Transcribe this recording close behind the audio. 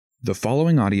The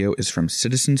following audio is from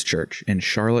Citizens Church in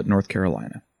Charlotte, North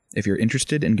Carolina. If you're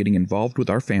interested in getting involved with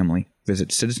our family, visit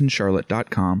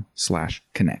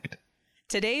citizenscharlotte.com/connect.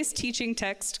 Today's teaching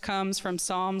text comes from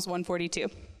Psalms 142.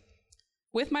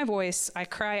 With my voice, I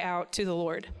cry out to the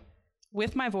Lord.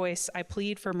 With my voice, I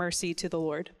plead for mercy to the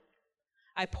Lord.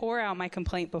 I pour out my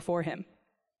complaint before him.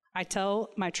 I tell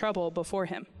my trouble before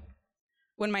him.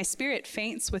 When my spirit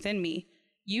faints within me,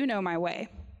 you know my way.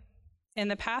 In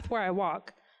the path where I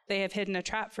walk, they have hidden a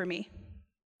trap for me.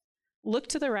 Look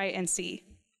to the right and see.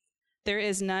 There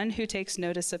is none who takes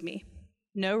notice of me.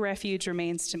 No refuge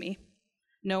remains to me.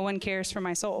 No one cares for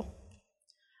my soul.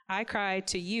 I cry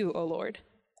to you, O Lord.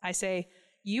 I say,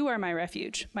 you are my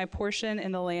refuge, my portion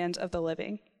in the land of the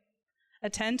living.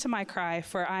 Attend to my cry,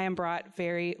 for I am brought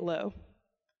very low.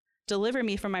 Deliver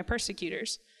me from my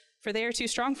persecutors, for they are too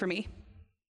strong for me.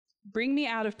 Bring me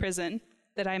out of prison,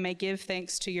 that I may give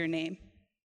thanks to your name.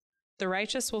 The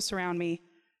righteous will surround me,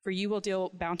 for you will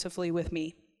deal bountifully with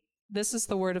me. This is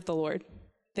the word of the Lord.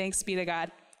 Thanks be to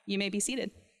God. You may be seated.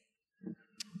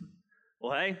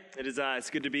 Well, hey,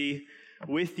 it's good to be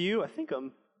with you.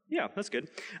 Yeah, that's good.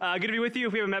 Good to be with you.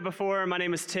 If we haven't met before, my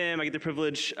name is Tim. I get the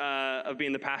privilege of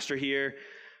being the pastor here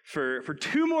for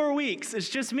 2 more weeks. It's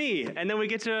just me, and then we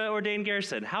get to ordain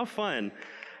Garrison. How fun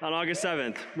on August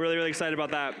 7th. Really, really excited about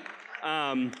that.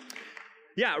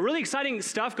 Yeah, really exciting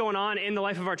stuff going on in the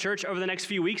life of our church over the next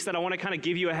few weeks that I want to kind of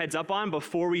give you a heads up on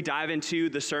before we dive into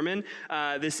the sermon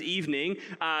this evening.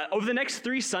 Over the next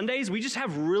 3 Sundays, we just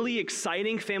have really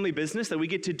exciting family business that we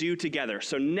get to do together.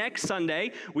 So next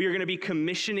Sunday, we are going to be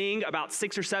commissioning about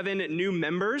 6 or 7 new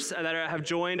members that have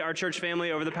joined our church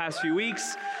family over the past few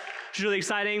weeks. It's really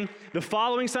exciting. The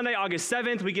following Sunday, August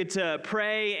 7th, we get to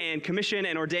pray and commission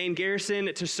and ordain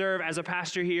Garrison to serve as a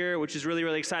pastor here, which is really,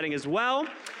 really exciting as well.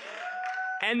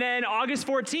 And then August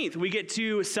 14th, we get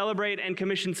to celebrate and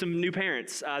commission some new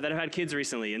parents that have had kids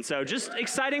recently. And so just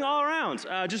exciting all around.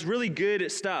 Just really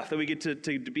good stuff that we get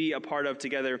to be a part of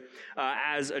together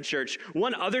as a church.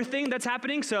 One other thing that's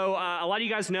happening, so a lot of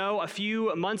you guys know a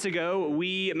few months ago,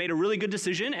 we made a really good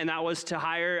decision, and that was to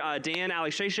hire Dan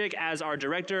Alexashik as our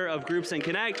Director of Groups and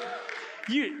Connect.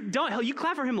 You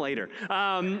clap for him later.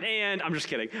 And I'm just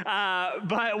kidding.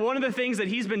 But one of the things that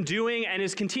he's been doing and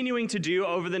is continuing to do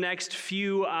over the next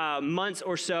few months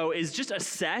or so is just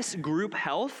assess group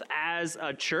health as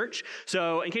a church.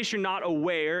 So in case you're not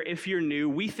aware, if you're new,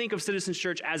 we think of Citizens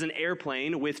Church as an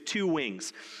airplane with 2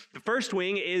 wings. The first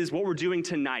wing is what we're doing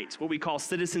tonight, what we call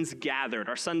Citizens Gathered,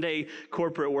 our Sunday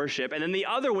corporate worship. And then the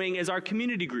other wing is our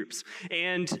community groups.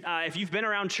 And if you've been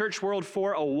around church world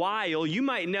for a while, you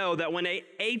might know that when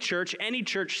a church, any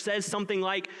church says something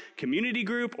like community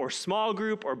group or small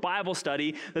group or Bible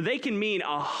study, that they can mean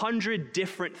 100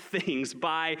 different things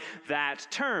by that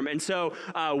term. And so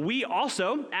we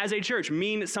also, as a church,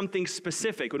 mean something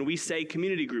specific when we say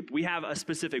community group. We have a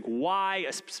specific why,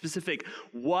 a specific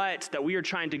what that we are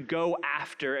trying to go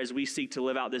after as we seek to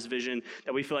live out this vision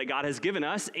that we feel like God has given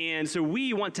us. And so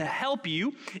we want to help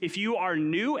you if you are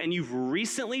new and you've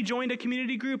recently joined a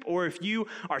community group, or if you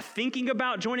are thinking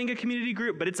about joining a community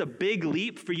group, but it's a big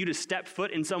leap for you to step foot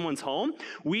in someone's home.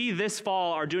 We, this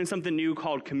fall, are doing something new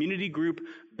called Community Group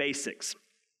Basics.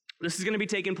 This is going to be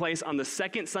taking place on the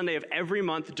 2nd Sunday of every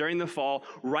month during the fall,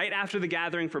 right after the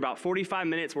gathering for about 45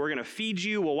 minutes. We're going to feed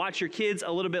you. We'll watch your kids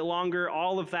a little bit longer,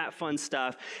 all of that fun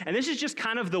stuff. And this is just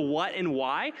kind of the what and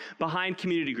why behind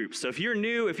community groups. So if you're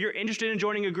new, if you're interested in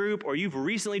joining a group, or you've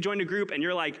recently joined a group and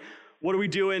you're like, what are we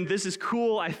doing? This is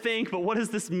cool, I think, but what does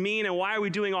this mean and why are we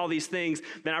doing all these things?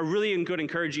 Then I really would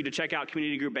encourage you to check out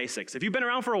Community Group Basics. If you've been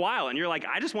around for a while and you're like,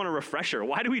 I just want a refresher,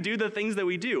 why do we do the things that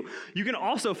we do? You can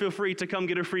also feel free to come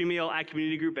get a free meal at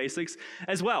Community Group Basics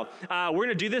as well. We're going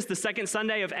to do this the 2nd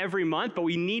Sunday of every month, but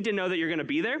we need to know that you're going to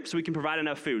be there so we can provide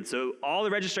enough food. So all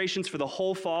the registrations for the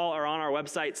whole fall are on our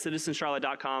website,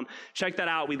 citizenscharlotte.com. Check that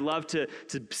out. We'd love to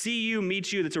see you,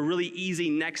 meet you. That's a really easy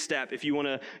next step if you want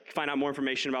to find out more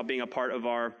information about being a part of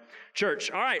our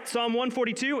church. All right, Psalm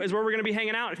 142 is where we're going to be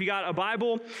hanging out. If you got a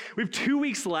Bible, we have 2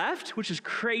 weeks left, which is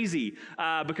crazy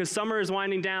because summer is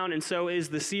winding down and so is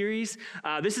the series.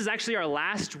 This is actually our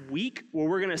last week where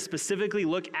we're going to specifically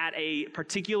look at a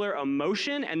particular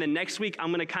emotion, and then next week I'm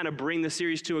going to kind of bring the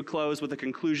series to a close with a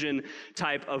conclusion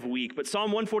type of week. But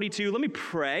Psalm 142, let me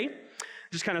pray.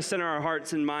 Just kind of center our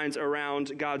hearts and minds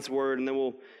around God's word, and then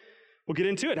we'll get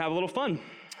into it, have a little fun.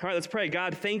 All right, let's pray.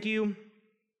 God, thank you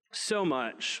so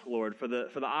much, Lord, for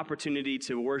the opportunity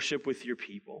to worship with your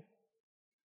people.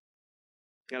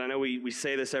 And I know we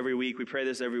say this every week, we pray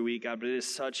this every week, God, but it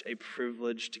is such a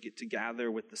privilege to get to gather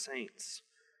with the saints.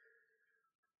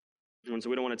 And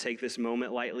so we don't want to take this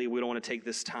moment lightly. We don't want to take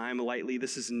this time lightly.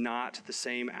 This is not the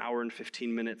same hour and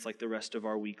 15 minutes like the rest of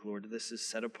our week, Lord. This is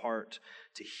set apart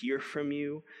to hear from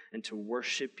you and to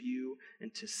worship you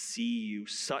and to see you,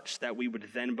 such that we would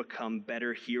then become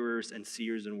better hearers and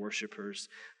seers and worshipers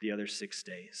the other 6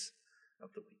 days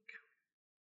of the week.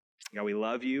 God, we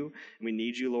love you and we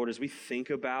need you, Lord, as we think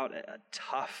about a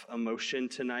tough emotion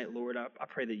tonight, Lord. I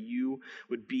pray that you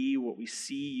would be what we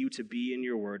see you to be in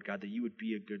your word, God, that you would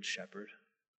be a good shepherd.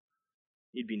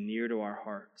 You'd be near to our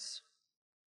hearts.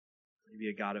 You'd be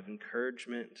a God of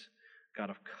encouragement, God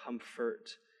of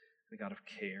comfort, and a God of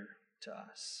care to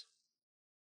us.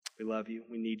 We love you.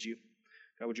 We need you.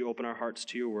 God, would you open our hearts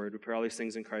to your word? We pray all these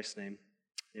things in Christ's name.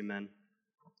 Amen.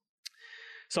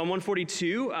 Psalm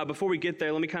 142, before we get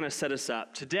there, let me kind of set us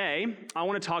up. Today, I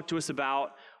want to talk to us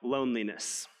about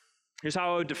loneliness. Here's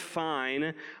how I would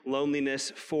define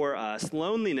loneliness for us.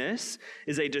 Loneliness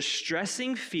is a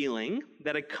distressing feeling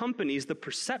that accompanies the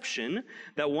perception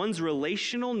that one's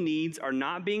relational needs are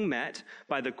not being met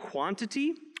by the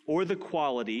quantity or the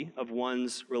quality of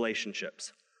one's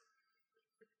relationships.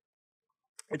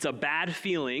 It's a bad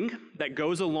feeling that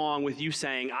goes along with you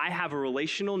saying, I have a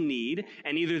relational need,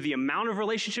 and either the amount of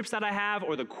relationships that I have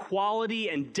or the quality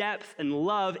and depth and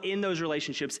love in those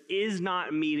relationships is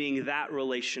not meeting that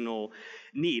relational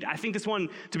need. I think this one,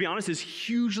 to be honest, is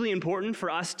hugely important for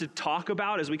us to talk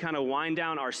about as we kind of wind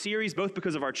down our series, both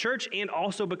because of our church and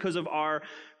also because of our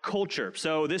culture.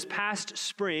 So this past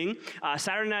spring,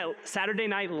 Saturday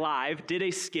Night Live did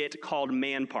a skit called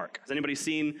Man Park. Has anybody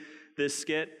seen this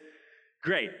skit?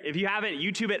 Great. If you haven't,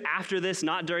 YouTube it after this,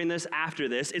 not during this, after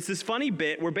this. It's this funny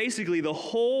bit where basically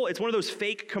it's one of those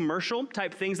fake commercial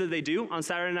type things that they do on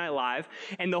Saturday Night Live.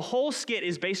 And the whole skit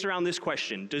is based around this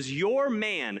question. Does your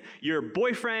man, your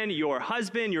boyfriend, your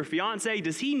husband, your fiance,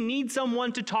 does he need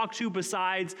someone to talk to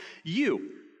besides you?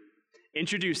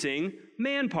 Introducing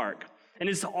Man Park. And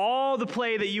it's all the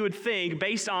play that you would think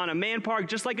based on a man park,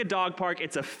 just like a dog park.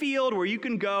 It's a field where you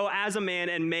can go as a man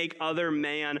and make other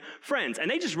man friends. And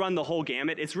they just run the whole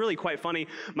gamut. It's really quite funny.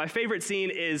 My favorite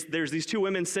scene is there's these two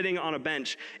women sitting on a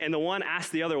bench, and the one asks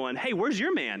the other one, hey, where's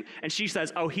your man? And she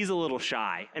says, oh, he's a little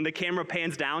shy. And the camera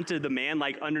pans down to the man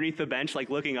like underneath the bench, like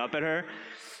looking up at her.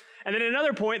 And then at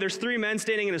another point, there's three men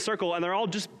standing in a circle, and they're all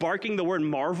just barking the word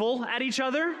Marvel at each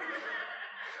other.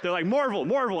 They're like, Marvel,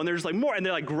 Marvel, and they're just like, more, and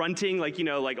they're like grunting, like, you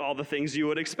know, like all the things you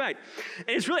would expect. And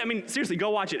it's really, I mean, seriously, go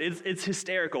watch it. It's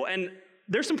hysterical. And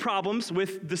there's some problems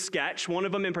with the sketch. One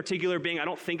of them in particular being, I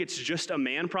don't think it's just a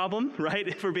man problem, right?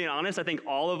 If we're being honest, I think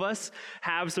all of us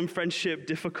have some friendship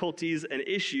difficulties and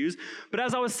issues. But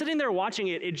as I was sitting there watching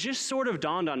it, it just sort of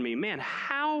dawned on me, man,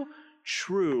 how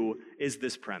true is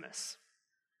this premise?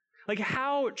 Like,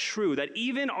 how true that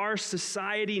even our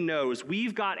society knows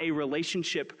we've got a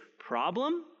relationship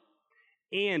problem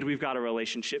and we've got a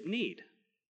relationship need.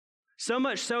 So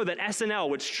much so that SNL,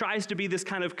 which tries to be this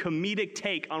kind of comedic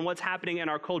take on what's happening in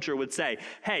our culture, would say,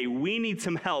 hey, we need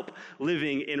some help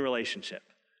living in relationship.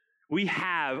 We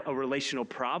have a relational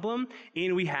problem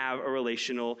and we have a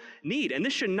relational need. And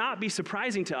this should not be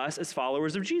surprising to us as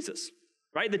followers of Jesus,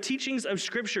 right? The teachings of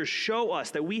Scripture show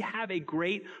us that we have a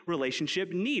great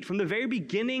relationship need. From the very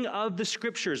beginning of the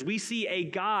Scriptures, we see a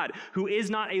God who is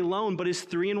not alone, but is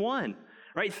three in one.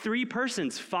 Right? Three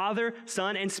persons, Father,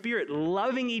 Son, and Spirit,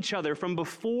 loving each other from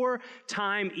before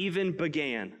time even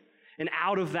began. And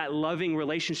out of that loving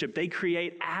relationship, they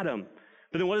create Adam.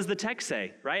 But then what does the text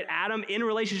say, right? Adam in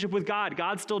relationship with God,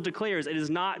 God still declares it is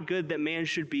not good that man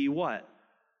should be what?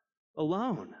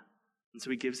 Alone. And so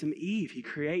he gives him Eve. He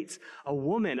creates a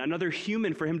woman, another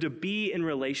human for him to be in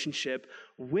relationship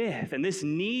with. And this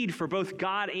need for both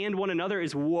God and one another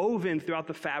is woven throughout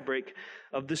the fabric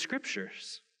of the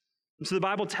Scriptures. And so the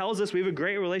Bible tells us we have a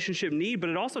great relationship need, but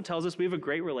it also tells us we have a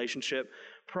great relationship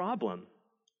problem.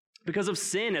 Because of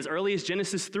sin, as early as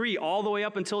Genesis 3, all the way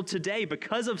up until today,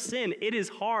 because of sin, it is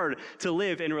hard to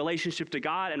live in relationship to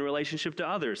God and relationship to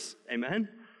others. Amen?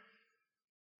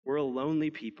 We're a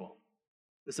lonely people.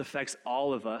 This affects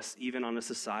all of us, even on a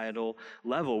societal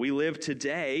level. We live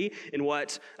today in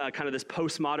what kind of this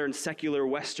postmodern secular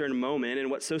Western moment, and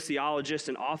what sociologists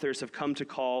and authors have come to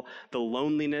call the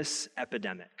loneliness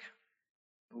epidemic.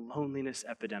 The loneliness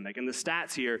epidemic. And the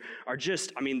stats here are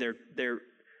just, I mean, they're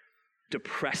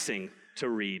depressing to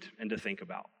read and to think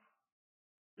about.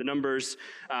 The numbers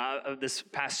of this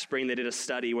past spring, they did a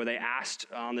study where they asked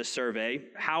on this survey,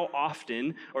 how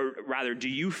often, or rather, do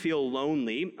you feel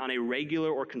lonely on a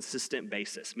regular or consistent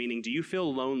basis? Meaning, do you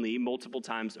feel lonely multiple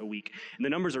times a week? And the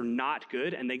numbers are not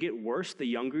good, and they get worse the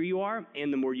younger you are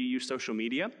and the more you use social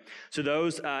media. So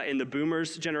those in the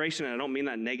boomers generation, and I don't mean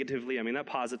that negatively, I mean that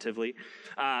positively,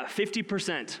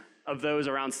 50% of those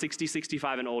around 60,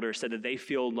 65 and older said that they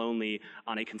feel lonely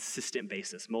on a consistent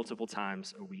basis, multiple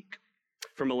times a week.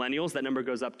 For millennials, that number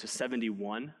goes up to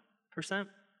 71%. And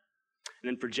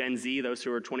then for Gen Z, those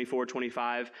who are 24,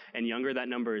 25 and younger, that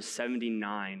number is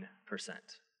 79%.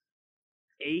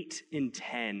 8 in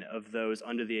 10 of those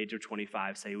under the age of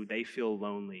 25 say they feel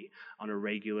lonely on a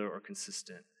regular or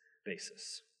consistent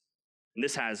basis. And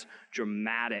this has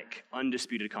dramatic,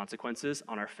 undisputed consequences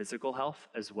on our physical health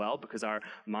as well, because our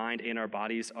mind and our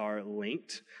bodies are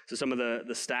linked. So some of the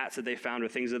stats that they found, or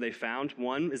things that they found,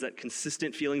 one is that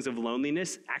consistent feelings of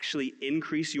loneliness actually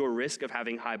increase your risk of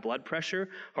having high blood pressure,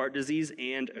 heart disease,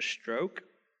 and a stroke.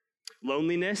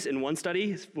 Loneliness, in one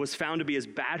study, was found to be as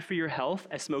bad for your health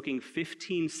as smoking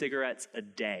 15 cigarettes a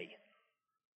day.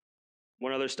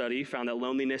 One other study found that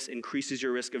loneliness increases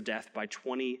your risk of death by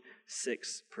 26%.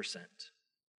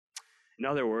 In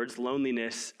other words,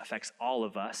 loneliness affects all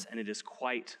of us, and it is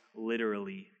quite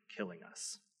literally killing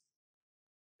us.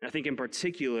 And I think in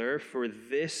particular for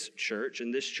this church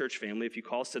and this church family, if you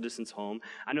call Citizens home,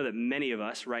 I know that many of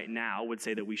us right now would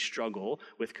say that we struggle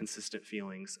with consistent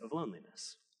feelings of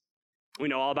loneliness. We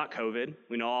know all about COVID.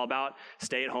 We know all about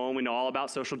stay at home. We know all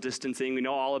about social distancing. We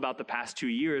know all about the past 2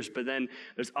 years, but then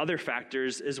there's other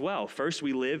factors as well. First,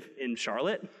 we live in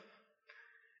Charlotte.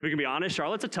 If we can be honest,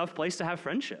 Charlotte's a tough place to have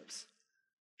friendships.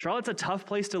 Charlotte's a tough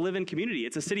place to live in community.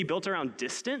 It's a city built around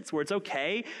distance where it's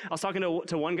okay. I was talking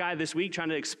to one guy this week trying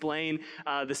to explain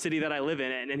the city that I live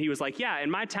in, and he was like, yeah, in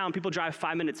my town, people drive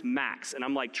 5 minutes max. And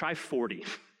I'm like, try 40.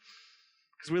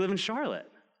 Because we live in Charlotte.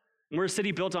 We're a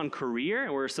city built on career,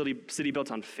 and we're a city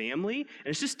built on family, and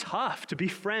it's just tough to be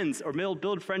friends or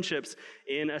build friendships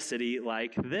in a city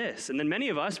like this. And then many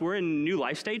of us, we're in new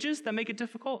life stages that make it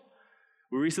difficult.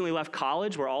 We recently left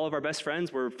college where all of our best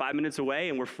friends were 5 minutes away,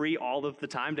 and we're free all of the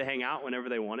time to hang out whenever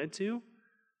they wanted to.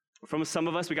 From some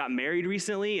of us, we got married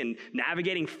recently, and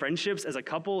navigating friendships as a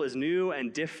couple is new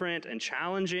and different and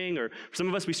challenging. Or for some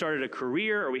of us, we started a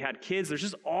career or we had kids. There's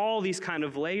just all these kind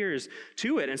of layers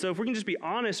to it. And so if we can just be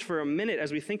honest for a minute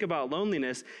as we think about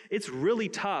loneliness, it's really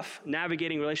tough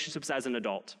navigating relationships as an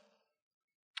adult.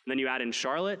 And then you add in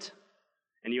Charlotte,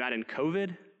 and you add in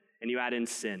COVID, and you add in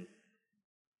sin.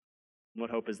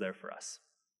 What hope is there for us?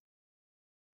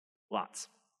 Lots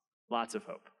of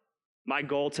hope. My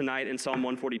goal tonight in Psalm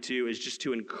 142 is just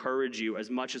to encourage you as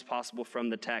much as possible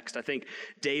from the text. I think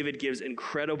David gives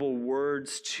incredible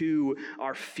words to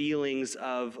our feelings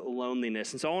of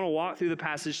loneliness. And so I want to walk through the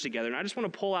passage together, and I just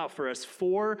want to pull out for us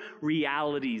 4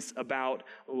 realities about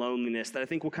loneliness that I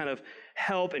think will kind of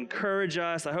help encourage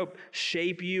us, I hope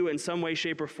shape you in some way,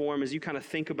 shape, or form as you kind of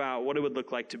think about what it would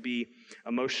look like to be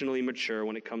emotionally mature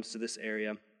when it comes to this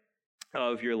area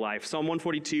of your life. Psalm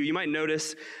 142, you might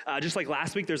notice, just like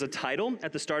last week, there's a title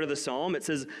at the start of the psalm. It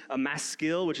says a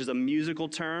maskil, which is a musical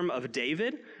term of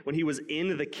David when he was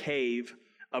in the cave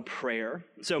of prayer.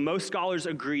 So most scholars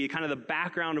agree, kind of the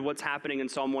background of what's happening in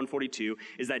Psalm 142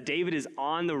 is that David is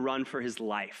on the run for his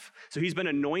life. So he's been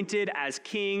anointed as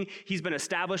king. He's been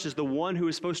established as the one who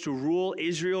is supposed to rule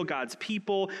Israel, God's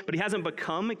people, but he hasn't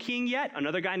become king yet.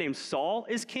 Another guy named Saul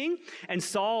is king, and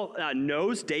Saul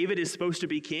knows David is supposed to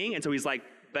be king, and so he's like,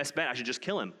 best bet, I should just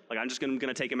kill him. Like, I'm just going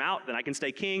to take him out, then I can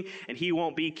stay king, and he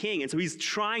won't be king. And so he's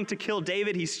trying to kill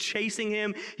David. He's chasing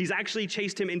him. He's actually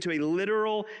chased him into a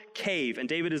literal cave, and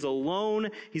David is alone.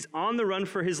 He's on the run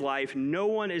for his life. No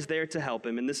one is there to help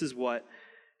him, and this is what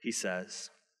he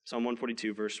says. Psalm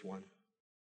 142, verse 1.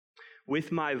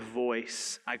 With my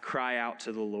voice, I cry out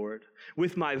to the Lord.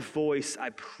 With my voice, I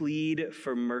plead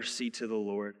for mercy to the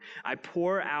Lord. I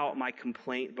pour out my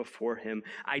complaint before him.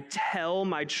 I tell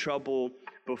my trouble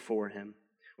before him.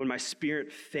 When my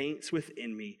spirit faints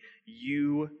within me,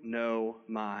 you know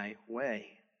my way.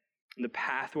 In the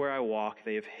path where I walk,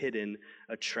 they have hidden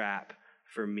a trap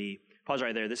for me. Pause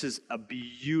right there. This is a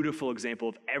beautiful example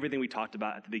of everything we talked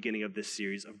about at the beginning of this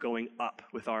series of going up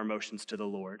with our emotions to the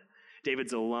Lord.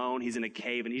 David's alone, he's in a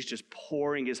cave, and he's just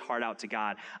pouring his heart out to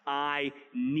God. I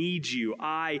need you.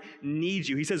 I need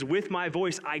you. He says, with my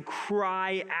voice, I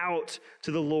cry out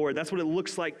to the Lord. That's what it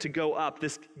looks like to go up,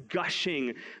 this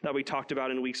gushing that we talked about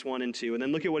in weeks 1 and 2. And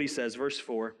then look at what he says, verse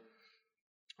 4.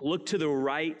 Look to the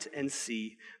right and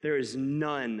see. There is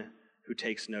none who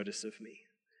takes notice of me.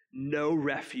 No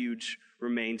refuge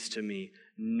remains to me.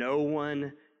 No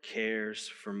one cares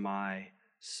for my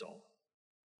soul.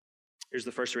 Here's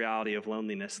the first reality of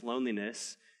loneliness.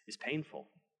 Loneliness is painful.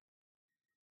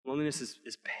 Loneliness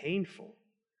is painful.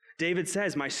 David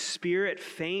says, my spirit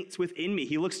faints within me.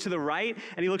 He looks to the right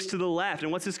and he looks to the left.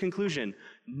 And what's his conclusion?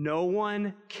 No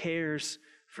one cares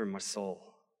for my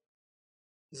soul.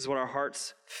 This is what our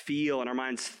hearts feel and our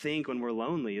minds think when we're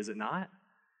lonely, is it not?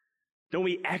 Don't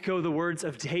we echo the words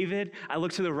of David? I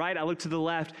look to the right, I look to the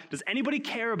left. Does anybody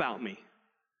care about me?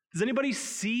 Does anybody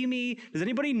see me? Does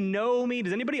anybody know me?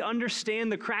 Does anybody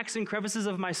understand the cracks and crevices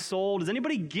of my soul? Does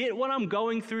anybody get what I'm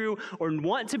going through or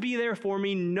want to be there for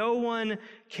me? No one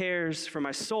cares for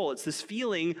my soul. It's this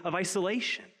feeling of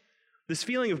isolation, this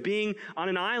feeling of being on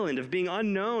an island, of being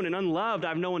unknown and unloved. I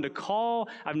have no one to call.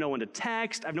 I have no one to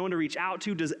text. I have no one to reach out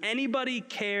to. Does anybody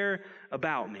care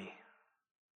about me?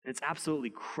 And it's absolutely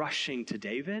crushing to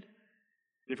David.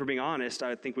 And if we're being honest,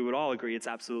 I think we would all agree it's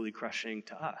absolutely crushing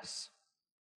to us.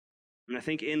 And I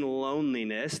think in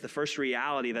loneliness, the first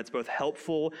reality that's both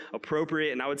helpful,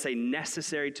 appropriate, and I would say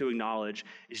necessary to acknowledge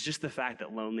is just the fact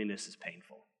that loneliness is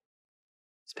painful.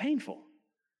 It's painful.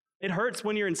 It hurts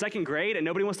when you're in second grade and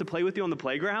nobody wants to play with you on the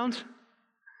playground.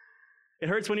 It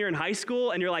hurts when you're in high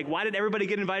school and you're like, why did everybody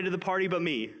get invited to the party but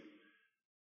me? It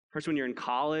hurts when you're in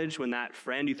college, when that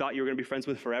friend you thought you were going to be friends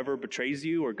with forever betrays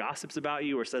you or gossips about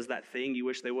you or says that thing you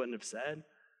wish they wouldn't have said.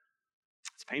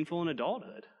 It's painful in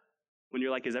adulthood. When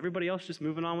you're like, is everybody else just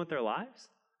moving on with their lives?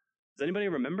 Does anybody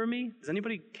remember me? Does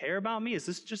anybody care about me? Is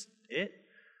this just it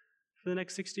for the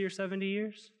next 60 or 70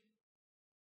 years?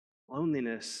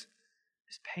 Loneliness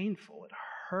is painful. It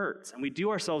hurts. And we do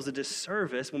ourselves a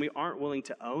disservice when we aren't willing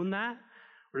to own that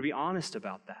or to be honest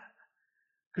about that.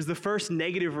 Because the first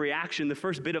negative reaction, the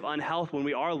first bit of unhealth when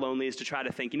we are lonely is to try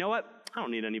to think, you know what? I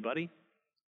don't need anybody.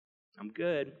 I'm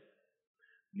good.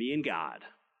 Me and God.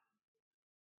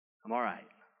 I'm all right.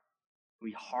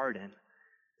 We harden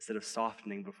instead of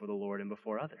softening before the Lord and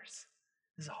before others.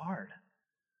 This is hard.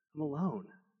 I'm alone.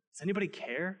 Does anybody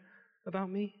care about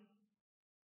me?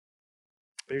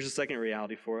 But here's the second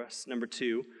reality for us. Number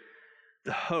 2,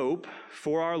 the hope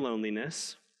for our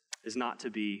loneliness is not to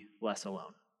be less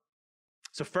alone.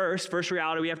 So first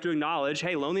reality we have to acknowledge,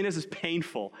 hey, loneliness is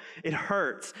painful. It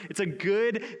hurts. It's a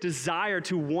good desire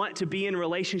to want to be in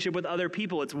relationship with other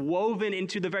people. It's woven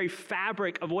into the very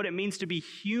fabric of what it means to be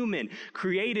human,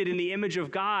 created in the image of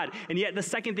God. And yet the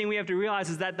second thing we have to realize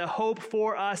is that the hope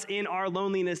for us in our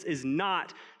loneliness is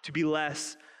not to be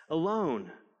less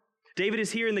alone. David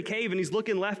is here in the cave and he's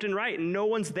looking left and right and no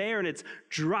one's there and it's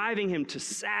driving him to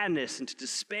sadness and to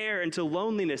despair and to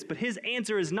loneliness. But his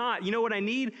answer is not, you know what I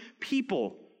need?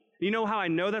 People. You know how I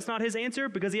know that's not his answer?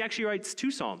 Because he actually writes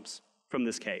 2 Psalms from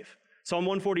this cave. Psalm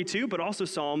 142, but also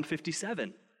Psalm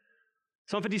 57.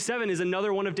 Psalm 57 is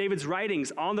another one of David's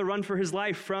writings on the run for his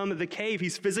life from the cave.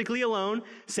 He's physically alone,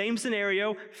 same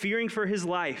scenario, fearing for his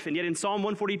life. And yet in Psalm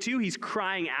 142, he's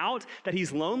crying out that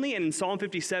he's lonely. And in Psalm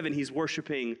 57, he's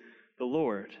worshiping the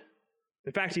Lord.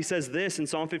 In fact, he says this in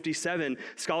Psalm 57,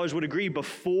 scholars would agree,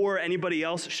 before anybody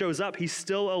else shows up, he's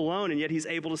still alone, and yet he's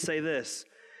able to say this,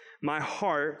 my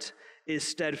heart is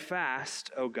steadfast,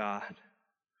 O God.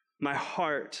 My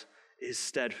heart is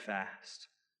steadfast.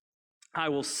 I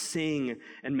will sing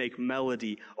and make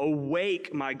melody.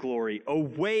 Awake, my glory.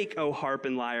 Awake, O harp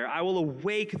and lyre. I will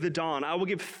awake the dawn. I will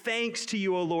give thanks to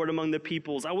you, O Lord, among the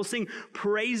peoples. I will sing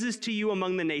praises to you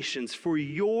among the nations. For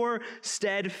your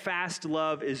steadfast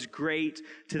love is great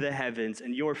to the heavens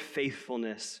and your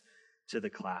faithfulness to the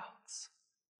clouds.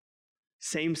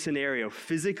 Same scenario,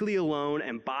 physically alone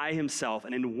and by himself.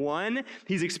 And in one,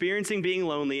 he's experiencing being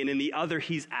lonely, and in the other,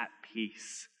 he's at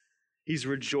peace. He's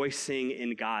rejoicing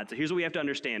in God. So here's what we have to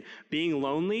understand. Being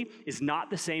lonely is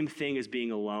not the same thing as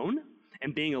being alone,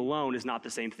 and being alone is not the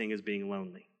same thing as being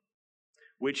lonely,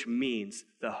 which means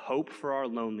the hope for our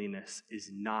loneliness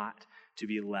is not to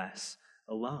be less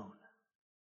alone.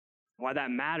 Why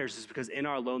that matters is because in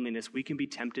our loneliness, we can be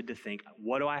tempted to think,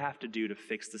 what do I have to do to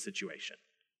fix the situation?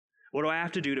 What do I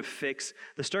have to do to fix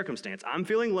the circumstance? I'm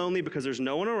feeling lonely because there's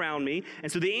no one around me,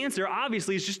 and so the answer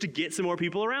obviously is just to get some more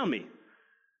people around me.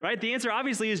 Right? The answer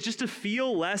obviously is just to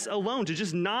feel less alone, to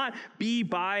just not be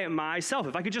by myself.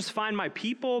 If I could just find my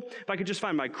people, if I could just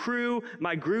find my crew,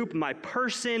 my group, my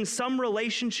person, some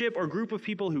relationship or group of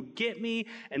people who get me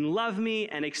and love me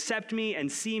and accept me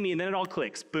and see me, and then it all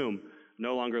clicks. Boom,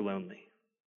 no longer lonely.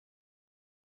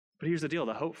 But here's the deal.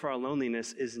 The hope for our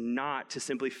loneliness is not to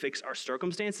simply fix our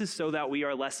circumstances so that we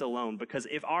are less alone. Because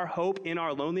if our hope in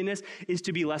our loneliness is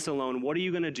to be less alone, what are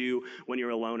you going to do when you're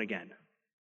alone again?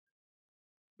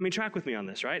 I mean, track with me on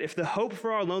this, right? If the hope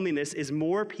for our loneliness is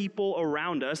more people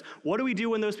around us, what do we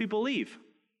do when those people leave?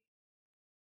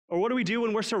 Or what do we do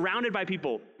when we're surrounded by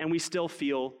people and we still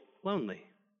feel lonely?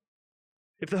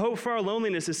 If the hope for our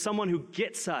loneliness is someone who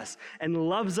gets us and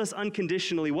loves us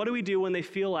unconditionally, what do we do when we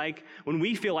feel like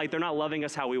they're not loving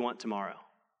us how we want tomorrow?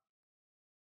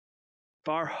 If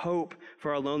our hope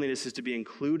for our loneliness is to be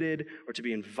included or to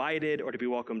be invited or to be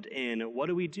welcomed in, what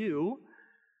do we do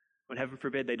when, heaven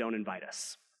forbid, they don't invite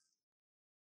us?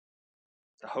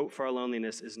 The hope for our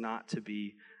loneliness is not to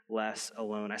be less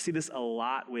alone. I see this a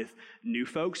lot with new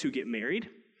folks who get married,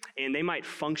 and they might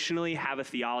functionally have a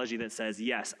theology that says,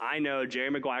 yes, I know Jerry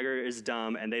Maguire is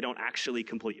dumb and they don't actually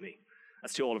complete me.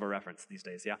 That's too old of a reference these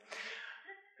days, yeah?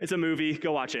 It's a movie,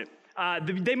 go watch it.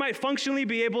 They might functionally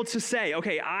be able to say,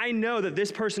 okay, I know that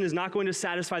this person is not going to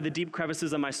satisfy the deep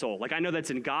crevices of my soul. Like I know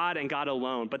that's in God and God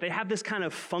alone, but they have this kind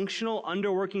of functional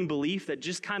underworking belief that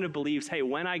just kind of believes, hey,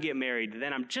 when I get married,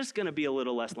 then I'm just going to be a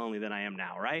little less lonely than I am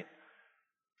now, right?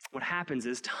 What happens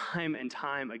is time and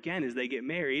time again as they get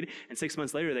married, and 6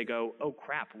 months later they go, oh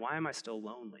crap, why am I still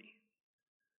lonely?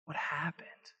 What happened?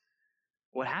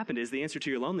 What happened is the answer to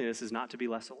your loneliness is not to be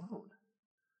less alone.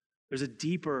 There's a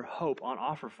deeper hope on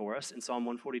offer for us in Psalm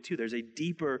 142. There's a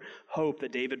deeper hope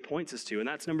that David points us to, and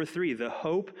that's number 3. The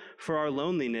hope for our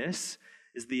loneliness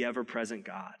is the ever-present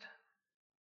God.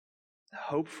 The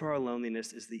hope for our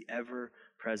loneliness is the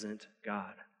ever-present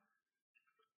God.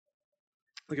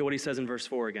 Look at what he says in verse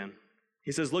 4 again.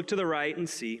 He says, look to the right and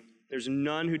see. There's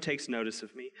none who takes notice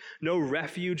of me. No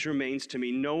refuge remains to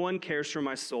me. No one cares for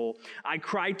my soul. I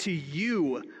cry to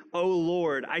you, O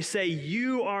Lord. I say,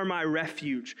 you are my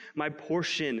refuge, my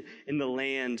portion in the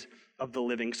land of the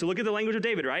living. So look at the language of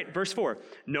David, right? Verse 4.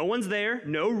 No one's there,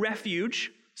 no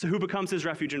refuge. So who becomes his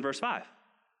refuge in verse 5?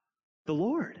 The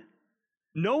Lord.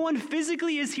 No one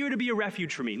physically is here to be a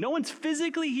refuge for me. No one's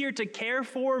physically here to care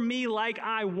for me like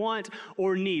I want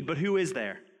or need. But who is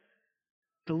there?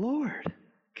 The Lord,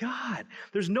 God.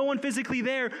 There's no one physically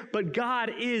there, but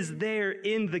God is there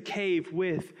in the cave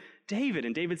with David.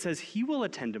 And David says, he will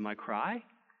attend to my cry.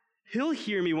 He'll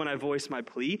hear me when I voice my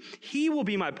plea. He will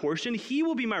be my portion. He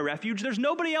will be my refuge. There's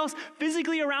nobody else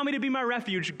physically around me to be my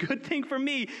refuge. Good thing for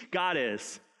me, God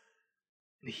is.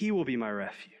 And he will be my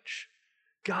refuge.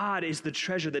 God is the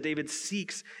treasure that David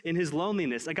seeks in his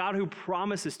loneliness, a God who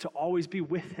promises to always be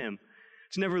with him,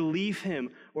 to never leave him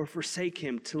or forsake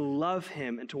him, to love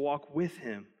him and to walk with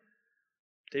him.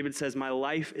 David says, my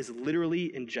life is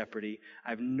literally in jeopardy.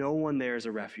 I have no one there as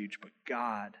a refuge, but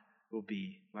God will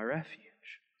be my refuge.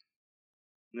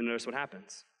 And then notice what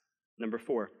happens. Number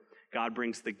 4, God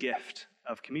brings the gift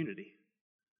of community.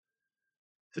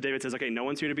 So David says, okay, no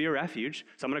one's here to be a refuge,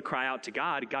 so I'm going to cry out to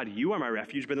God. God, you are my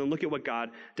refuge. But then look at what God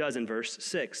does in verse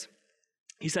 6.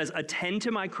 He says, attend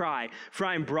to my cry, for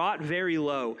I am brought very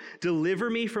low. Deliver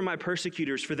me from my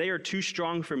persecutors, for they are too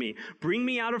strong for me. Bring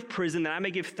me out of prison that I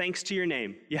may give thanks to your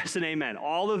name. Yes and amen.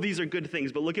 All of these are good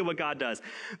things, but look at what God does.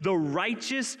 The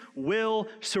righteous will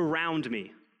surround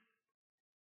me,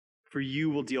 for you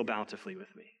will deal bountifully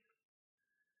with me.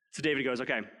 So David goes,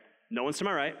 okay, no one's to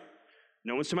my right,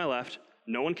 no one's to my left,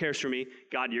 no one cares for me.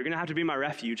 God, you're going to have to be my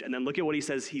refuge. And then look at what he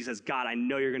says. He says, God, I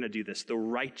know you're going to do this. The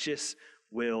righteous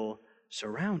will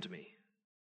surround me.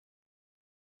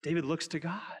 David looks to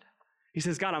God. He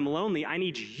says, God, I'm lonely. I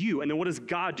need you. And then what does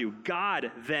God do?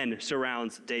 God then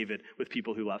surrounds David with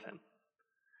people who love him.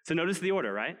 So notice the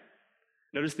order, right?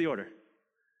 Notice the order.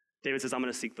 David says, I'm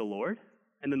going to seek the Lord.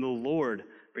 And then the Lord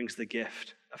brings the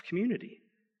gift of community.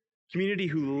 Community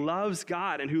who loves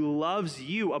God and who loves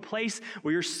you, a place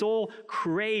where your soul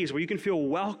craves, where you can feel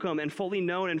welcome and fully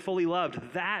known and fully loved.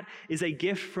 That is a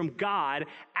gift from God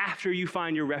after you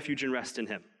find your refuge and rest in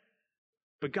him.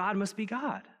 But God must be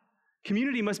God.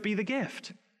 Community must be the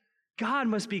gift. God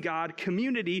must be God.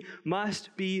 Community must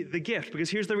be the gift. Because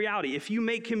here's the reality. If you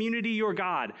make community your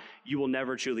God, you will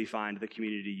never truly find the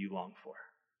community you long for.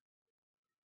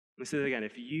 Let me say that again.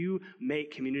 If you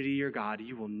make community your God,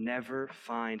 you will never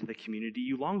find the community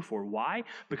you long for. Why?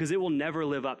 Because it will never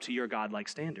live up to your God-like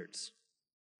standards.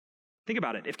 Think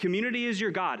about it. If community is your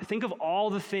God, think of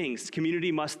all the things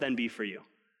community must then be for you.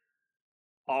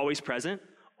 Always present,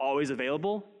 always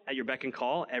available at your beck and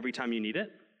call every time you need it.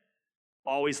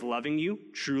 Always loving you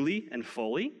truly and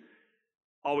fully.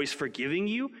 Always forgiving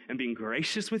you and being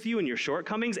gracious with you in your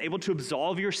shortcomings, able to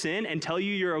absolve your sin and tell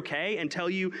you you're okay and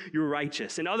tell you you're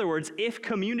righteous. In other words, if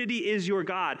community is your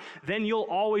God, then you'll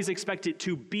always expect it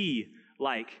to be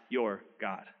like your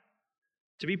God,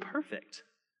 to be perfect,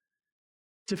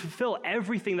 to fulfill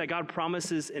everything that God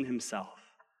promises in himself.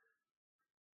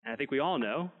 And I think we all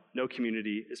know no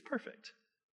community is perfect.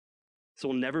 So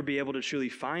we'll never be able to truly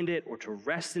find it or to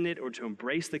rest in it or to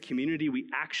embrace the community we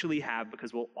actually have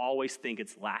because we'll always think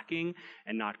it's lacking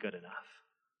and not good enough.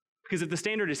 Because if the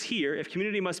standard is here, if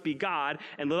community must be God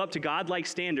and live up to God-like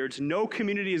standards, no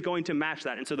community is going to match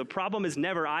that. And so the problem is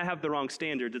never I have the wrong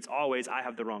standards, it's always I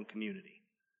have the wrong community.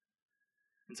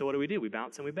 And so what do? We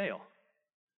bounce and we bail.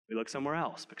 We look somewhere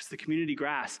else because the community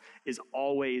grass is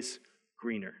always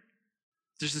greener.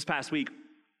 Just this past week,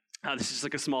 this is just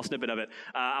like a small snippet of it.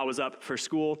 I was up for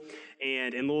school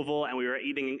and in Louisville, and we were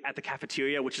eating at the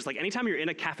cafeteria, which is like anytime you're in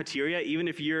a cafeteria, even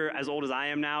if you're as old as I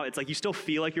am now, it's like you still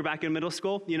feel like you're back in middle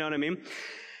school, you know what I mean?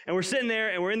 And we're sitting there,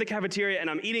 and we're in the cafeteria, and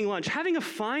I'm eating lunch, having a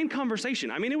fine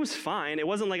conversation. I mean, it was fine. It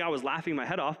wasn't like I was laughing my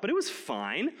head off, but it was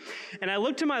fine. And I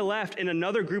looked to my left in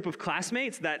another group of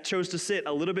classmates that chose to sit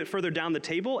a little bit further down the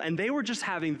table, and they were just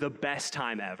having the best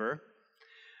time ever.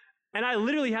 And I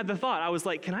literally had the thought, I was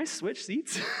like, can I switch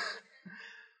seats?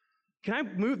 Can I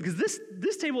move? Because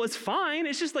this table is fine.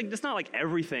 It's just like, it's not like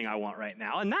everything I want right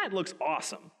now. And that looks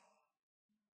awesome.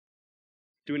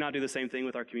 Do we not do the same thing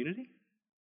with our community?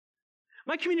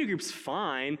 My community group's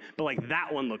fine, but like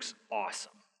that one looks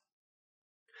awesome.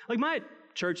 Like my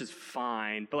church is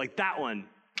fine, but like that one,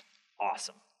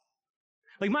 awesome.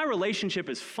 Like my relationship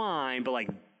is fine, but like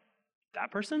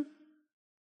that person,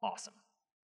 awesome.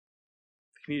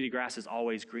 The community grass is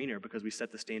always greener because we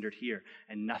set the standard here,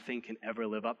 and nothing can ever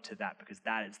live up to that because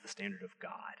that is the standard of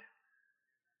God.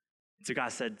 And so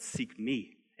God said, seek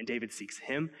me, and David seeks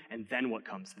him, and then what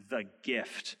comes? The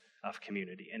gift of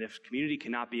community. And if community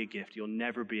cannot be a gift, you'll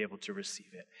never be able to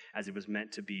receive it as it was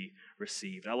meant to be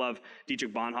received. I love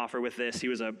Dietrich Bonhoeffer with this. He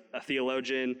was a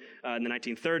theologian in the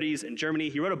 1930s in Germany.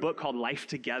 He wrote a book called Life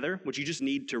Together, which you just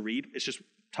need to read. It's just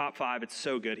top 5. It's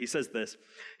so good. He says this.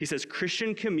 He says,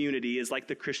 Christian community is like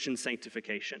the Christian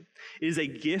sanctification. It is a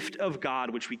gift of God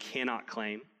which we cannot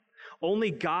claim. Only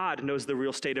God knows the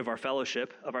real state of our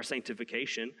fellowship, of our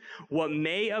sanctification. What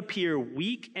may appear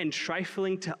weak and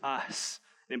trifling to us,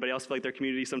 anybody else feel like their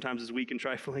community sometimes is weak and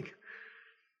trifling?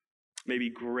 May be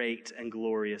great and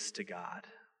glorious to God.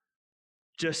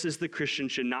 Just as the Christian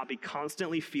should not be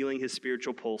constantly feeling his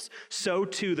spiritual pulse, so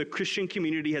too the Christian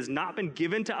community has not been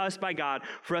given to us by God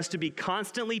for us to be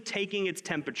constantly taking its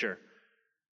temperature.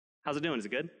 How's it doing? Is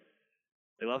it good?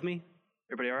 They love me?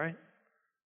 Everybody all right?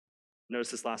 Notice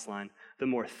this last line. The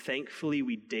more thankfully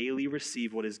we daily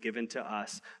receive what is given to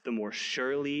us, the more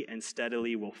surely and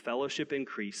steadily will fellowship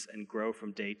increase and grow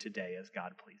from day to day as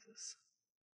God pleases.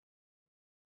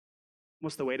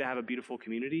 What's the way to have a beautiful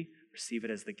community? Receive it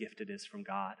as the gift it is from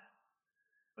God.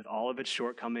 With all of its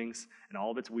shortcomings and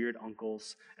all of its weird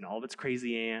uncles and all of its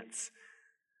crazy aunts,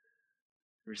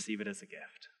 receive it as a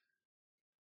gift.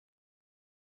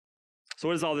 So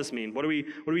what does all this mean? What do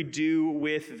we do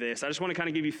with this? I just want to kind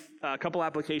of give you a couple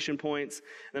application points,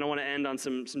 and then I want to end on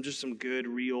some good,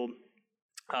 real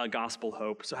gospel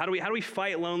hope. So how do we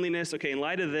fight loneliness? Okay, in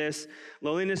light of this,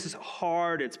 loneliness is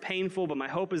hard, it's painful, but my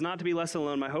hope is not to be less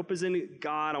alone. My hope is in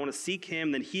God. I want to seek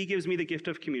him, then he gives me the gift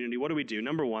of community. What do we do?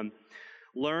 Number 1,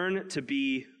 learn to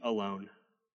be alone.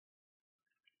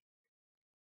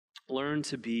 Learn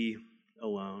to be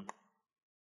alone.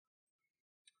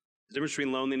 There's a difference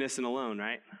between loneliness and alone,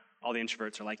 right? All the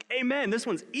introverts are like, amen, this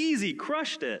one's easy,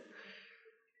 crushed it.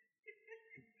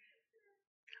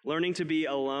 Learning to be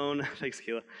alone, thanks,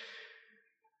 Keela.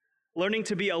 Learning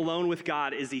to be alone with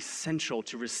God is essential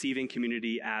to receiving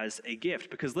community as a gift.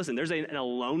 Because listen, there's an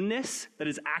aloneness that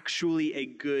is actually a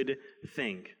good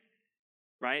thing,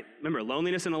 right? Remember,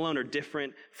 loneliness and alone are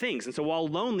different things. And so while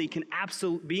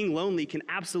being lonely can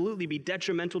absolutely be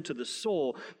detrimental to the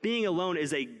soul, being alone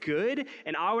is a good,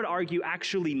 and I would argue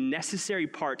actually necessary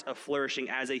part of flourishing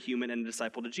as a human and a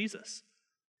disciple to Jesus.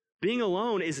 Being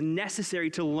alone is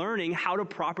necessary to learning how to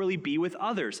properly be with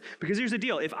others. Because here's the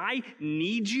deal. If I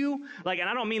need you, and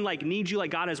I don't mean need you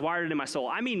like God has wired it in my soul.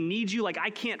 I mean need you like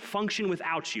I can't function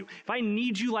without you. If I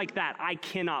need you like that, I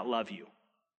cannot love you.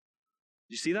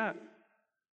 You see that?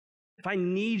 If I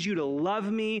need you to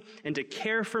love me and to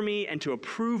care for me and to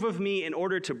approve of me in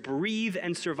order to breathe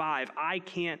and survive, I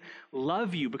can't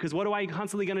love you because what am I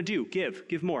constantly going to do?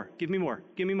 Give more, give me more,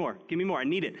 give me more, give me more. I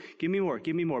need it. Give me more,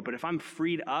 give me more. But if I'm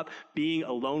freed up being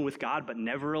alone with God, but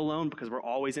never alone because we're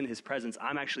always in his presence,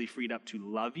 I'm actually freed up to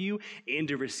love you and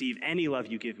to receive any love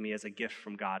you give me as a gift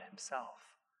from God himself.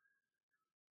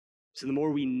 So the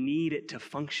more we need it to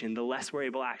function, the less we're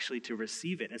able actually to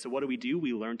receive it. And so what do?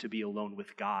 We learn to be alone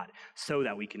with God so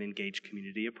that we can engage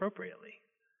community appropriately.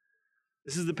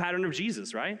 This is the pattern of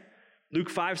Jesus, right? Luke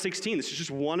 5:16, this is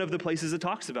just one of the places it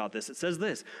talks about this. It says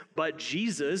this, but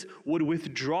Jesus would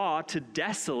withdraw to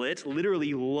desolate,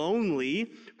 literally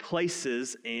lonely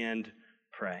places and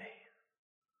pray.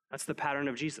 That's the pattern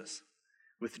of Jesus.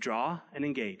 Withdraw and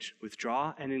engage,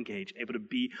 able to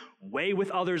be way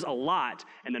with others a lot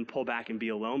and then pull back and be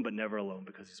alone, but never alone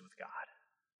because he's with God.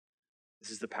 This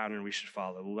is the pattern we should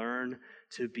follow. Learn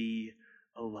to be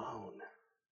alone.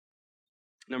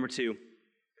 Number 2,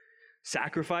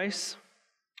 sacrifice,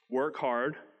 work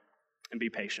hard, and be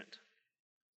patient.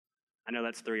 I know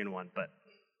that's 3 in 1, but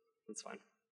that's fine.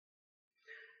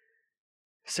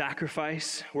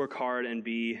 Sacrifice, work hard, and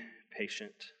be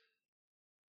patient.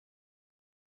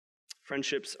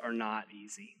 Friendships are not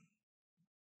easy.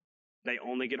 They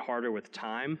only get harder with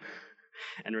time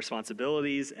and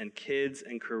responsibilities and kids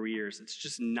and careers. It's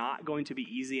just not going to be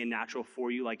easy and natural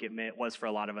for you like it was for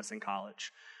a lot of us in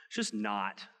college. It's just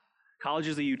not. College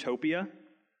is a utopia.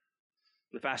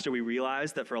 The faster we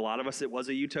realize that for a lot of us it was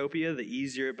a utopia, the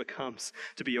easier it becomes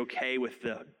to be okay with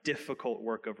the difficult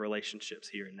work of relationships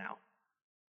here and now.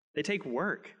 They take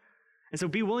work. And so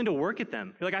be willing to work at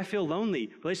them. You're like, I feel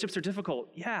lonely. Relationships are difficult.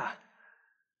 Yeah.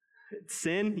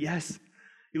 Sin? Yes.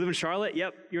 You live in Charlotte?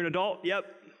 Yep. You're an adult? Yep.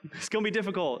 It's going to be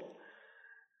difficult.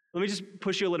 Let me just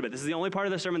push you a little bit. This is the only part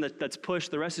of the sermon that's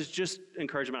pushed. The rest is just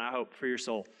encouragement, I hope, for your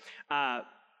soul.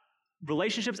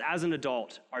 Relationships as an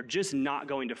adult are just not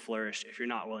going to flourish if you're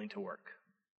not willing to work.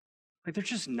 Like, they're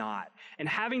just not. And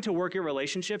having to work at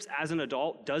relationships as an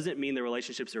adult doesn't mean the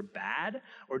relationships are bad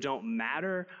or don't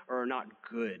matter or are not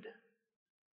good.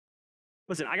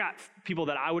 Listen, I got people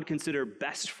that I would consider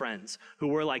best friends who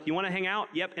were like, you want to hang out?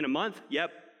 Yep. In a month?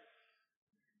 Yep.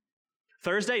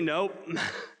 Thursday? Nope.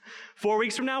 4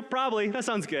 weeks from now? Probably. That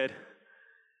sounds good.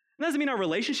 That doesn't mean our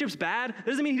relationship's bad. That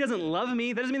doesn't mean he doesn't love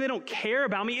me. That doesn't mean they don't care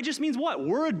about me. It just means what?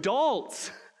 We're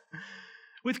adults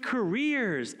with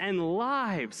careers and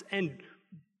lives and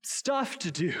stuff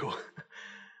to do.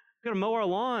 We got to mow our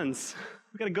lawns.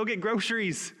 We got to go get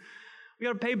groceries. We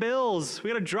got to pay bills.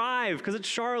 We got to drive because it's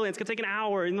Charlotte. It's going to take an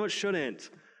hour, even though it shouldn't.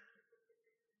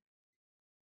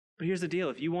 But here's the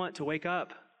deal. If you want to wake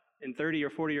up in 30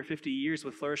 or 40 or 50 years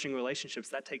with flourishing relationships,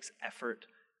 that takes effort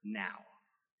now.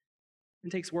 It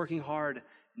takes working hard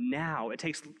now. It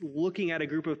takes looking at a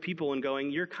group of people and going,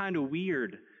 you're kind of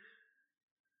weird,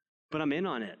 but I'm in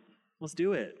on it. Let's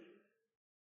do it.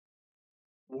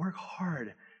 Work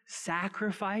hard.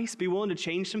 Sacrifice. Be willing to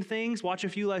change some things. Watch a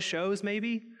few less shows,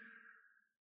 maybe.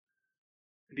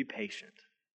 And be patient.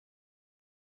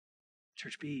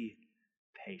 Church, be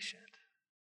patient.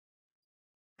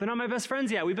 They're not my best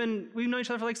friends yet. We've known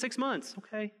each other for like 6 months.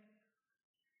 Okay.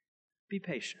 Be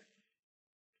patient.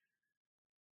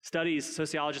 Studies,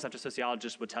 sociologists after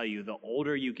sociologists would tell you the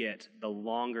older you get, the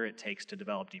longer it takes to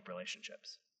develop deep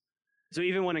relationships. So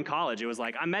even when in college, it was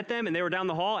like, I met them and they were down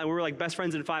the hall and we were like best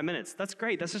friends in 5 minutes. That's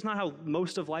great. That's just not how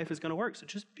most of life is going to work. So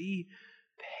just be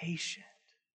patient.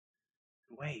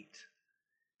 Wait.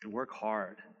 And work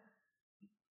hard.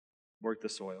 Work the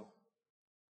soil.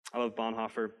 I love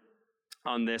Bonhoeffer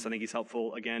on this. I think he's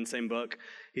helpful. Again, same book.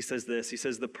 He says this. He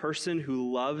says, the person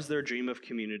who loves their dream of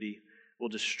community will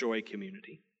destroy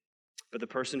community. But the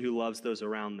person who loves those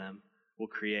around them will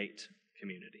create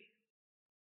community.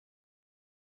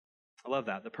 I love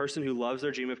that. The person who loves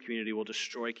their dream of community will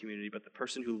destroy community, but the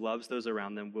person who loves those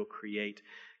around them will create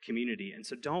community. And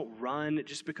so don't run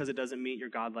just because it doesn't meet your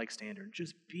God-like standard.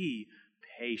 Just be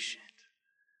patient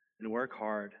and work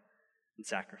hard and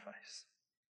sacrifice.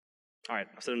 All right,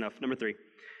 I've said enough. Number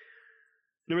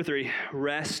three,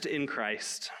 rest in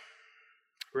Christ.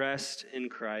 Rest in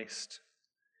Christ.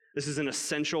 This is an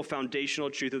essential foundational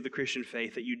truth of the Christian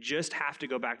faith that you just have to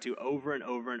go back to over and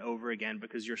over and over again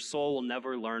because your soul will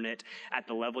never learn it at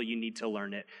the level you need to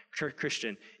learn it.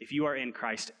 Christian, if you are in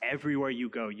Christ, everywhere you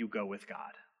go with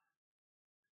God.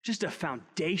 Just a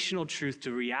foundational truth to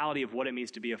the reality of what it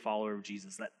means to be a follower of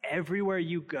Jesus, that everywhere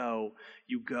you go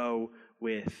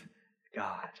with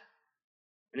God.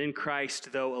 And in Christ,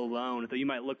 though alone, though you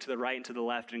might look to the right and to the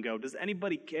left and go, does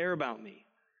anybody care about me?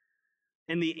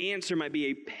 And the answer might be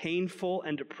a painful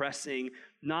and depressing,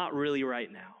 not really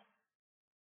right now.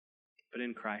 But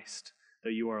in Christ, though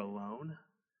you are alone,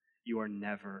 you are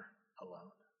never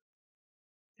alone.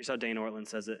 Here's how Dane Ortland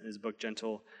says it in his book,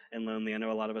 Gentle and Lonely. I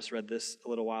know a lot of us read this a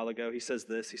little while ago. He says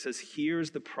this. He says,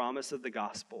 here's the promise of the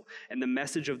gospel and the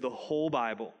message of the whole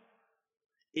Bible.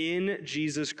 In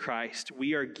Jesus Christ,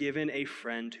 we are given a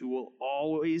friend who will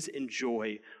always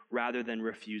enjoy rather than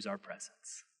refuse our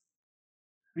presence.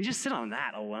 We just sit on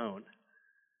that alone.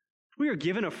 We are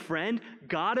given a friend,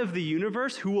 God of the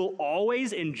universe, who will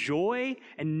always enjoy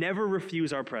and never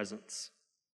refuse our presence.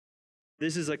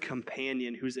 This is a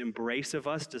companion whose embrace of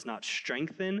us does not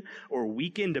strengthen or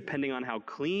weaken depending on how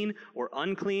clean or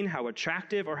unclean, how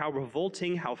attractive or how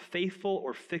revolting, how faithful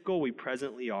or fickle we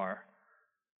presently are.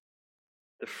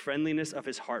 The friendliness of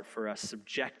his heart for us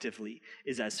subjectively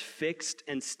is as fixed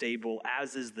and stable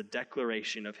as is the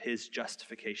declaration of his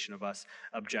justification of us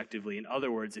objectively. In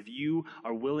other words, if you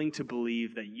are willing to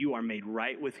believe that you are made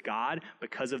right with God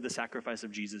because of the sacrifice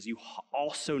of Jesus, you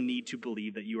also need to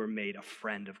believe that you are made a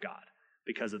friend of God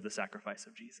because of the sacrifice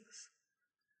of Jesus.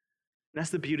 That's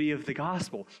the beauty of the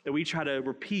gospel that we try to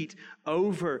repeat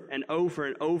over and over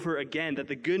and over again, that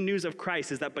the good news of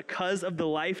Christ is that because of the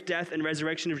life, death, and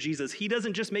resurrection of Jesus, he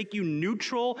doesn't just make you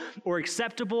neutral or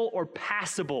acceptable or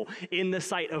passable in the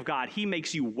sight of God. He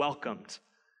makes you welcomed.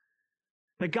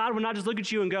 That God would not just look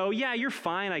at you and go, yeah, you're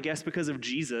fine, I guess, because of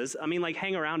Jesus. I mean, like,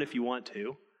 hang around if you want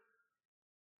to.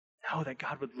 No, that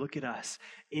God would look at us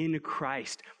in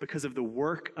Christ because of the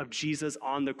work of Jesus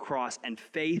on the cross and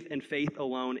faith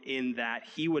alone in that.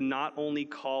 He would not only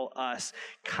call us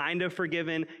kind of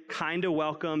forgiven, kind of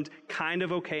welcomed, kind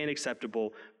of okay and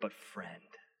acceptable, but friend.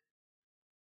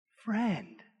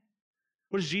 Friend.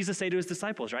 What does Jesus say to his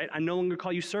disciples, right? I no longer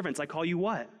call you servants. I call you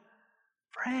what?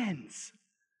 Friends.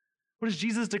 What does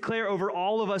Jesus declare over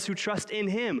all of us who trust in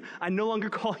him? I no longer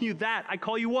call you that. I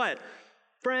call you what?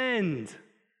 Friend.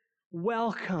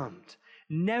 Welcomed,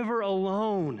 never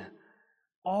alone,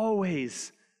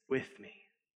 always with me.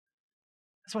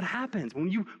 That's what happens when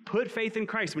you put faith in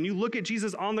Christ. When you look at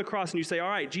Jesus on the cross and you say, all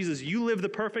right, Jesus, you lived the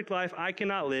perfect life I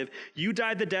cannot live. You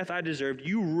died the death I deserved.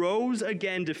 You rose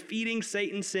again, defeating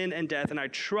Satan, sin, and death. And I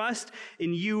trust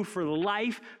in you for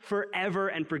life forever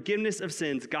and forgiveness of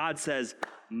sins. God says,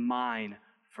 mine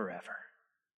forever.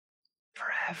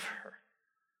 Forever.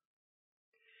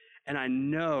 And I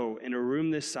know in a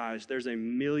room this size, there's a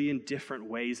million different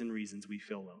ways and reasons we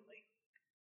feel lonely.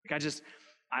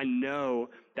 I know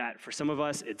that for some of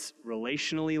us, it's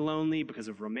relationally lonely because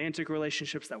of romantic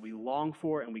relationships that we long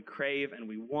for and we crave and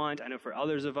we want. I know for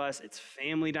others of us, it's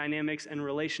family dynamics and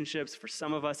relationships. For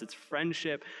some of us, it's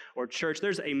friendship or church.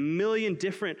 There's a million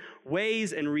different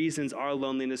ways and reasons our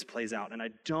loneliness plays out. And I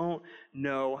don't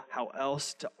know how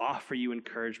else to offer you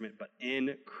encouragement, but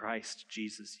in Christ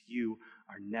Jesus, you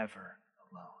are never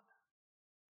alone.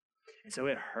 And so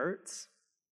it hurts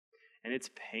and it's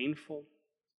painful.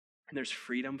 And there's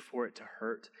freedom for it to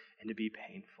hurt and to be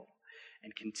painful.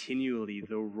 And continually,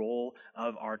 the role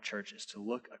of our church is to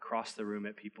look across the room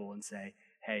at people and say,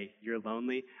 hey, you're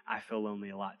lonely. I feel lonely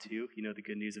a lot too. You know, the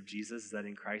good news of Jesus is that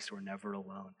in Christ, we're never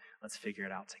alone. Let's figure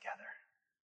it out together.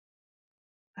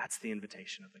 That's the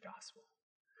invitation of the gospel.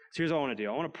 So here's what I want to do.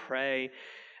 I want to pray.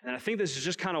 And I think this is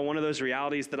just kind of one of those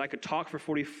realities that I could talk for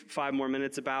 45 more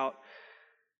minutes about.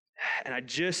 And I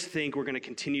just think we're going to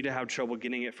continue to have trouble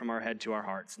getting it from our head to our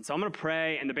hearts. And so I'm going to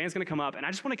pray, and the band's going to come up, and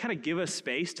I just want to kind of give us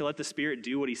space to let the Spirit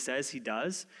do what he says he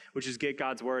does, which is get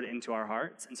God's word into our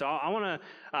hearts. And so I want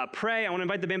to pray. I want to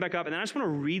invite the band back up, and then I just want to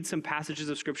read some passages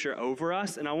of Scripture over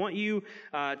us, and I want you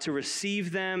to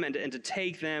receive them and to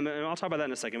take them, and I'll talk about that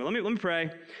in a second. But let me pray.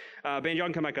 Band, y'all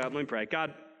can come back up. Let me pray.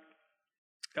 God,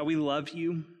 we love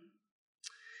you,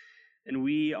 and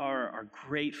we are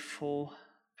grateful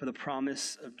for the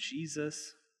promise of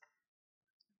Jesus.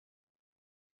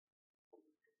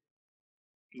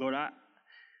 Lord, I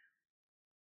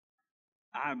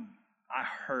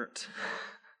hurt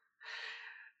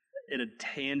in a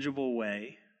tangible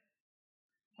way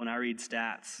when I read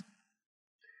stats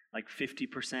like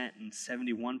 50% and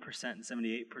 71% and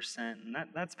 78%, and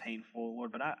that's painful,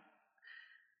 Lord, but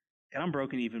I'm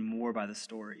broken even more by the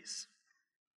stories.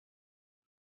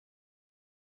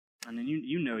 And then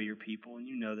you know your people, and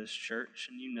you know this church,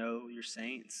 and you know your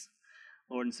saints,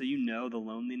 Lord, and so you know the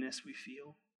loneliness we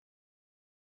feel.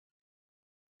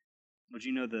 Lord,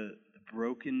 you know the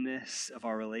brokenness of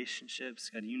our relationships.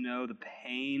 God, you know the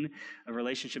pain of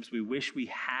relationships we wish we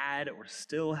had or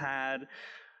still had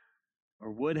or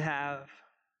would have.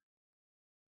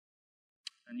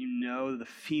 And you know the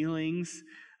feelings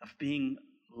of being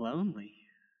lonely.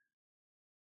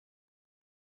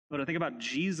 But I think about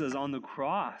Jesus on the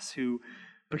cross who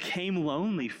became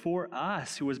lonely for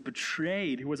us, who was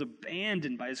betrayed, who was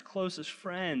abandoned by his closest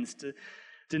friends,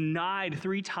 denied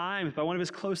 3 times by one of his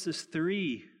closest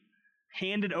 3,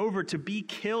 handed over to be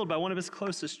killed by one of his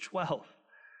closest 12.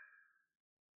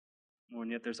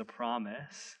 And yet there's a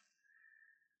promise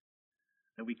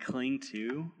that we cling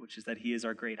to, which is that he is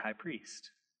our great high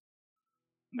priest.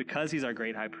 Because he's our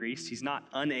great high priest, he's not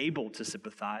unable to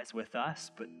sympathize with us,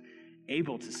 but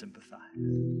able to sympathize.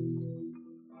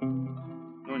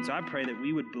 And so I pray that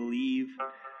we would believe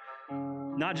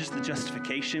not just the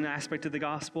justification aspect of the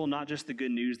gospel, not just the good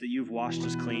news that you've washed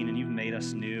us clean and you've made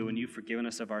us new and you've forgiven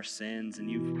us of our sins and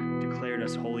you've declared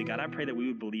us holy. God, I pray that we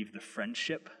would believe the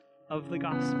friendship of the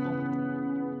gospel.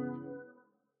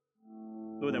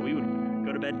 Lord, that we would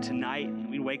go to bed tonight and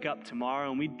we'd wake up tomorrow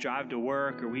and we'd drive to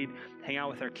work, or we'd hang out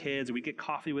with our kids, or we'd get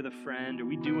coffee with a friend, or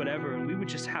we'd do whatever, and we would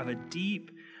just have a deep,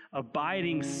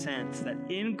 abiding sense that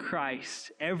in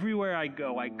Christ, everywhere I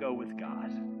go with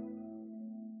God.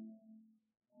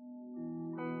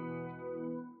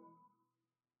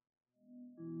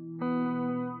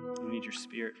 We need your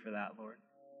Spirit for that, Lord.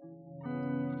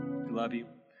 We love you.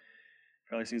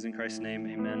 For all these things in Christ's name,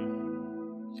 amen.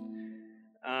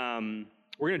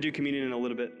 We're going to do communion in a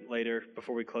little bit later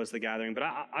before we close the gathering, but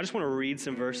I just want to read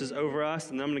some verses over us,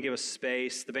 and then I'm going to give us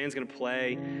space. The band's going to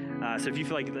play. So if you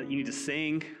feel like you need to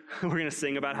sing, we're going to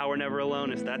sing about how we're never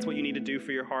alone. If that's what you need to do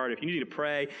for your heart, if you need to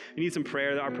pray, you need some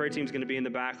prayer, our prayer team's going to be in the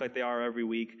back like they are every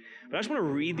week. But I just want to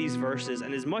read these verses,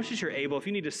 and as much as you're able, if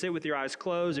you need to sit with your eyes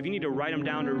closed, if you need to write them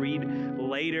down to read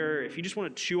later, if you just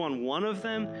want to chew on one of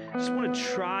them, just want to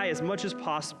try as much as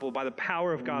possible by the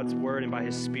power of God's word and by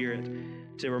his Spirit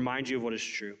to remind you of what is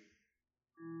true.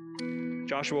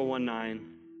 Joshua 1:9.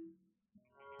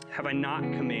 Have I not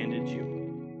commanded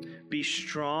you? Be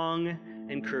strong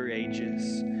and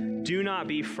courageous. Do not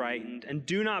be frightened and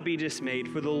do not be dismayed,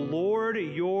 for the Lord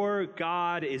your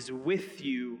God is with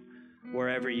you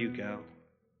wherever you go.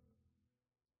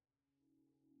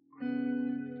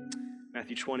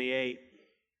 Matthew 28.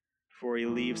 Before he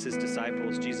leaves his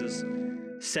disciples, Jesus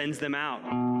sends them out.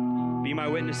 Be my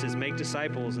witnesses, make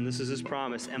disciples, and this is his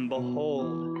promise. And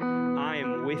behold, I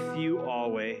am with you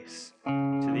always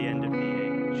to the end of the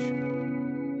age.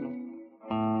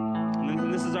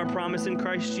 And this is our promise in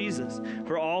Christ Jesus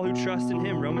for all who trust in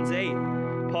him. Romans 8,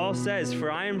 Paul says,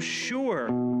 for I am sure,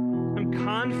 I'm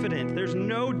confident, there's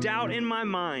no doubt in my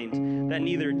mind that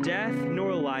neither death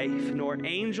nor life, nor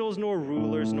angels nor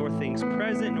rulers, nor things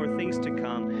present nor things to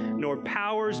come, nor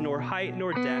powers, nor height,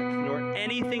 nor depth, nor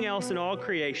anything else in all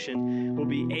creation will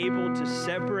be able to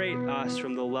separate us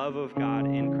from the love of God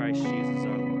in Christ Jesus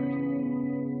our Lord.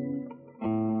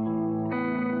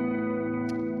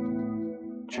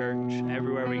 Church,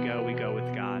 everywhere we go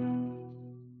with God.